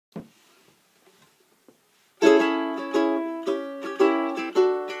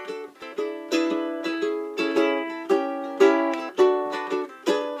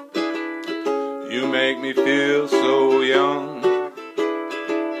me feel so young.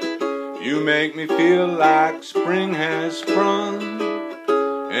 You make me feel like spring has sprung.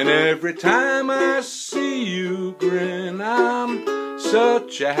 And every time I see you grin, I'm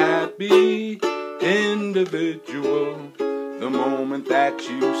such a happy individual. The moment that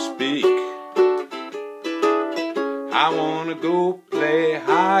you speak, I wanna go play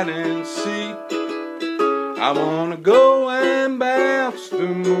hide and seek. I wanna go and bounce the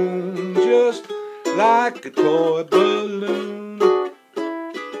moon just like a toy balloon.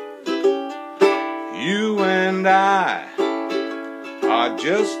 You and I are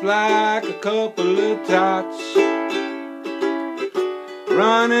just like a couple of tots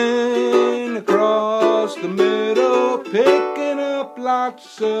running across the middle, picking up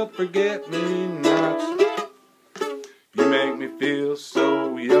lots of forget-me-nots. You make me feel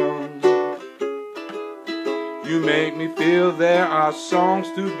so young. You make me feel there are songs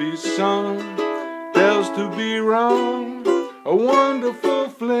to be sung, bells to be rung, a wonderful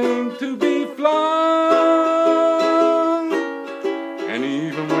fling to be flung. And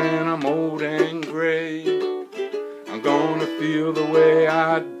even when I'm old and gray, I'm gonna feel the way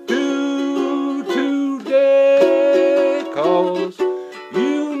I do today, 'cause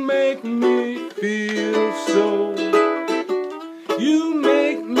you make me feel so. You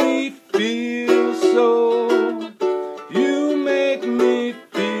make me feel so. You make me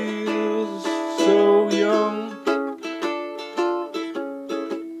feel so young.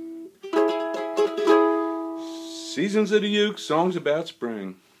 Seasons of the Uke, songs about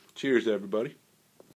spring. Cheers, everybody.